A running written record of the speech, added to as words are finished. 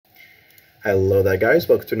Hello there guys,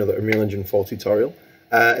 welcome to another Unreal Engine 4 tutorial.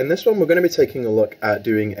 In this one we're going to be taking a look at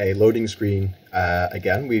doing a loading screen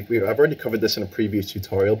again. I've already covered this in a previous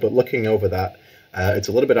tutorial, but looking over that, it's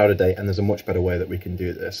a little bit out of date and there's a much better way that we can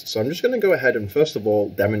do this. So I'm just going to go ahead and first of all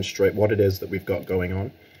demonstrate what it is that we've got going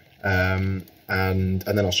on, and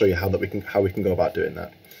then I'll show you how we can go about doing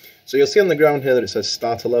that. So you'll see on the ground here that it says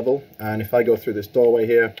starter level, and if I go through this doorway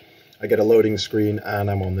here, I get a loading screen and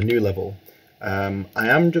I'm on the new level. I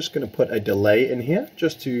am just going to put a delay in here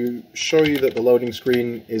just to show you that the loading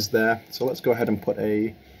screen is there. So let's go ahead and put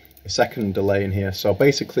a second delay in here. So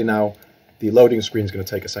basically now the loading screen is going to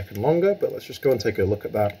take a second longer, but let's just go and take a look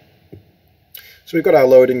at that. So we've got our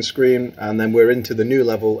loading screen and then we're into the new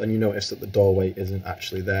level, and you notice that the doorway isn't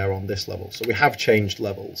actually there on this level. So we have changed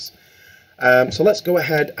levels. So let's go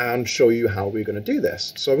ahead and show you how we're going to do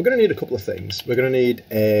this. So we're going to need a couple of things. We're going to need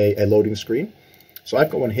a loading screen. So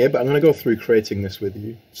I've got one here, but I'm going to go through creating this with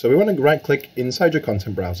you. So we want to right click inside your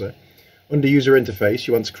content browser. Under user interface,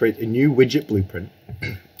 you want to create a new widget blueprint.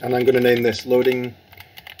 And I'm going to name this loading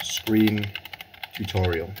screen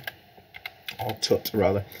tutorial, or tut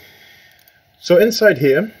rather. So inside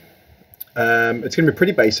here, it's going to be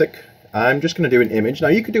pretty basic. I'm just going to do an image. Now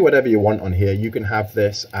you can do whatever you want on here. You can have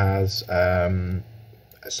this as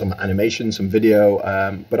some animation, some video,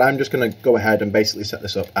 but I'm just going to go ahead and basically set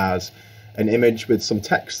this up as an image with some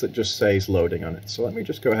text that just says loading on it. So let me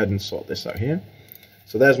just go ahead and sort this out here.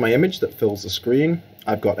 So there's my image that fills the screen.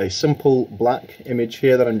 I've got a simple black image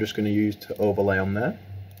here that I'm just going to use to overlay on there.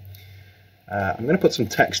 I'm going to put some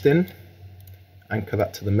text in, anchor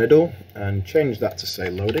that to the middle, and change that to say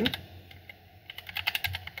loading.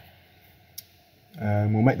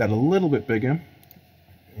 We'll make that a little bit bigger,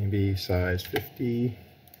 maybe size 50.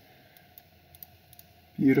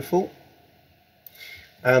 Beautiful.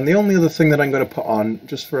 And the only other thing that I'm going to put on,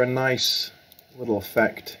 just for a nice little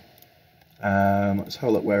effect, let's have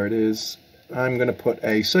a look where it is. I'm going to put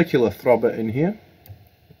a circular throbber in here.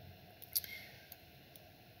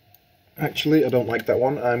 Actually, I don't like that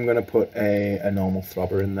one. I'm going to put a normal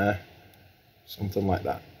throbber in there, something like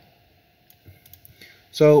that.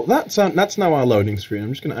 So that's now our loading screen.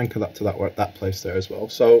 I'm just going to anchor that to that place there as well.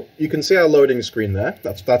 So you can see our loading screen there.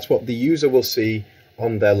 That's what the user will see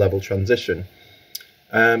on their level transition.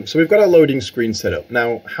 So we've got our loading screen set up.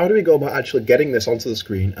 Now, how do we go about actually getting this onto the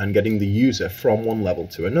screen and getting the user from one level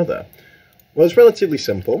to another? Well, it's relatively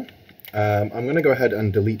simple. I'm going to go ahead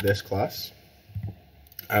and delete this class,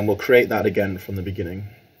 and we'll create that again from the beginning.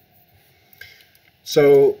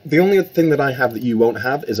 So the only thing that I have that you won't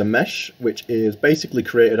have is a mesh, which is basically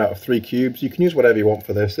created out of 3 cubes. You can use whatever you want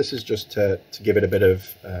for this. This is just to give it a bit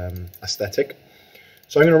of aesthetic.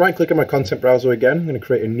 So I'm going to right click on my content browser again. I'm going to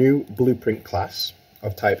create a new blueprint class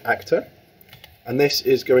of type actor, and this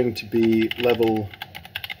is going to be level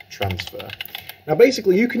transfer. Now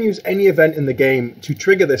basically you can use any event in the game to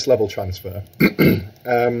trigger this level transfer.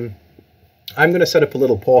 I'm going to set up a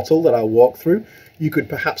little portal that I'll walk through. You could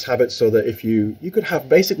perhaps have it so that if you could have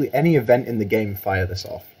basically any event in the game fire this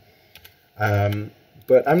off.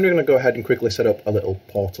 But I'm going to go ahead and quickly set up a little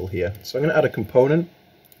portal here. So I'm going to add a component,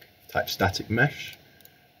 type static mesh,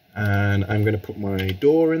 and I'm going to put my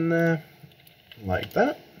door in there like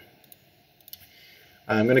that.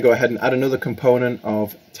 I'm going to go ahead and add another component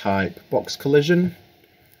of type box collision,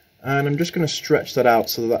 and I'm just going to stretch that out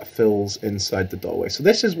so that fills inside the doorway. So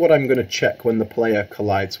this is what I'm going to check when the player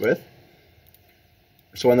collides with.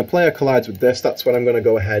 So when the player collides with this, that's when I'm going to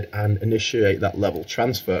go ahead and initiate that level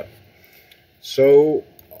transfer. So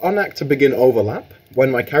on actor begin overlap, when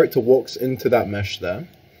my character walks into that mesh there,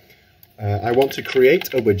 I want to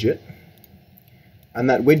create a widget. And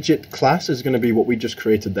that widget class is going to be what we just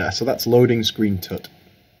created there. So that's loading screen tut.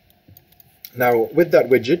 Now with that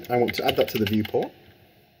widget, I want to add that to the viewport.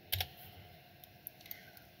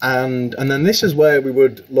 And then this is where we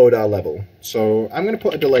would load our level. So I'm going to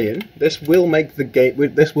put a delay in. This will make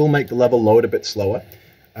the level load a bit slower.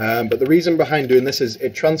 But the reason behind doing this is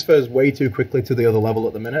it transfers way too quickly to the other level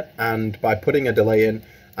at the minute. And by putting a delay in,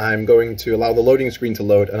 I'm going to allow the loading screen to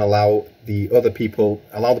load and allow the people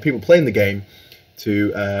playing the game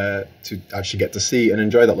to actually get to see and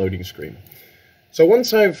enjoy that loading screen. So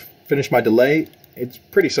once I've finished my delay, it's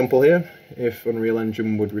pretty simple here. If Unreal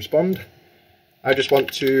Engine would respond, I just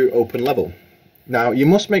want to open level. Now you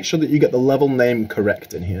must make sure that you get the level name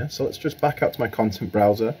correct in here. So let's just back out to my content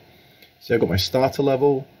browser. So I've got my starter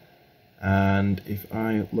level, and if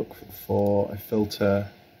I look for a filter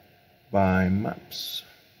by maps,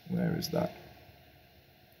 where is that?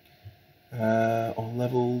 Or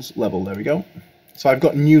levels, level, there we go. So I've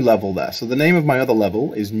got new level there. So the name of my other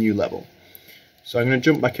level is new level. So I'm going to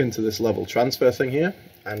jump back into this level transfer thing here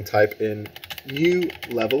and type in new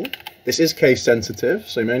level. This is case sensitive,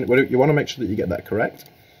 so you want to make sure that you get that correct.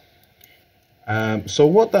 So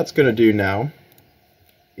what that's going to do now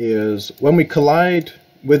is when we collide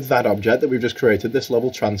with that object that we've just created, this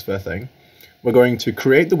level transfer thing, we're going to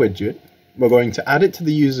create the widget, we're going to add it to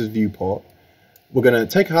the user's viewport, we're going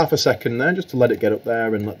to take half a second there just to let it get up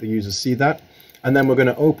there and let the user see that, and then we're going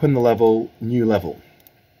to open the level, new level.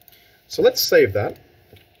 So let's save that,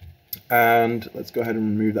 and let's go ahead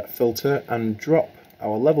and remove that filter and drop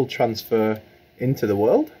our level transfer into the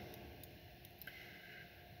world,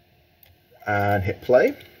 and hit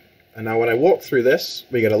play. And now when I walk through this,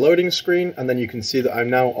 we get a loading screen, and then you can see that I'm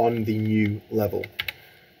now on the new level.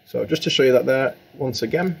 So just to show you that there, once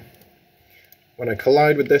again, when I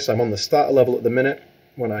collide with this, I'm on the starter level at the minute.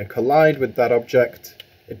 When I collide with that object,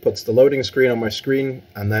 it puts the loading screen on my screen,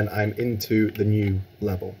 and then I'm into the new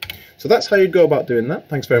level. So that's how you'd go about doing that.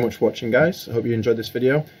 Thanks very much for watching, guys. I hope you enjoyed this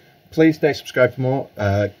video. Please stay subscribed for more.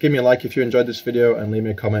 Give me a like if you enjoyed this video, and leave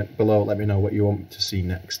me a comment below. Let me know what you want to see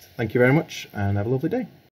next. Thank you very much, and have a lovely day.